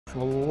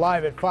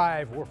Live at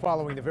 5, we're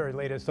following the very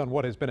latest on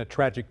what has been a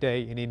tragic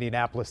day in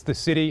Indianapolis. The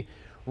city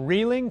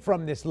reeling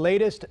from this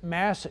latest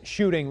mass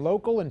shooting.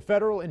 Local and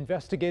federal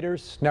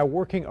investigators now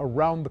working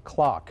around the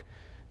clock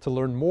to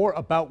learn more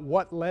about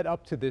what led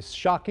up to this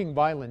shocking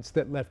violence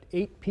that left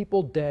 8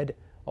 people dead,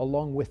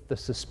 along with the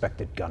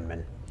suspected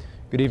gunman.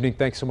 Good evening.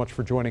 Thanks so much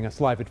for joining us.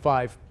 Live at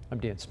 5. I'm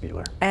Dan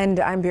Spieler.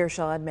 And I'm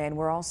Birshal Edman.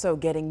 We're also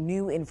getting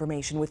new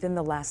information within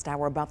the last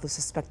hour about the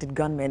suspected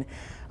gunman.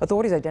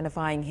 Authorities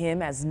identifying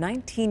him as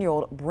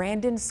 19-year-old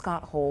Brandon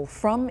Scott Hole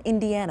from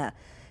Indiana.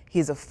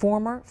 He's a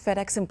former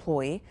FedEx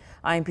employee.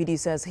 IMPD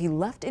says he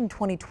left in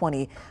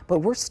 2020, but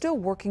we're still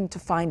working to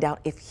find out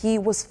if he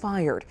was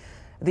fired.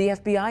 The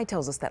FBI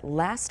tells us that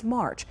last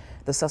March,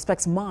 the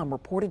suspect's mom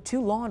reported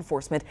to law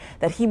enforcement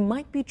that he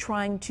might be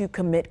trying to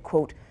commit,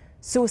 quote,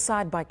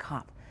 suicide by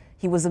cop.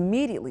 He was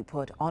immediately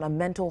put on a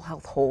mental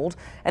health hold,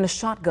 and a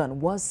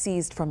shotgun was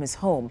seized from his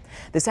home.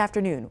 This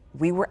afternoon,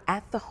 we were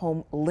at the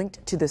home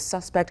linked to the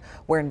suspect,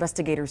 where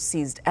investigators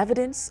seized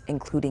evidence,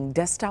 including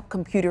desktop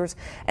computers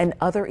and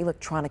other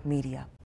electronic media.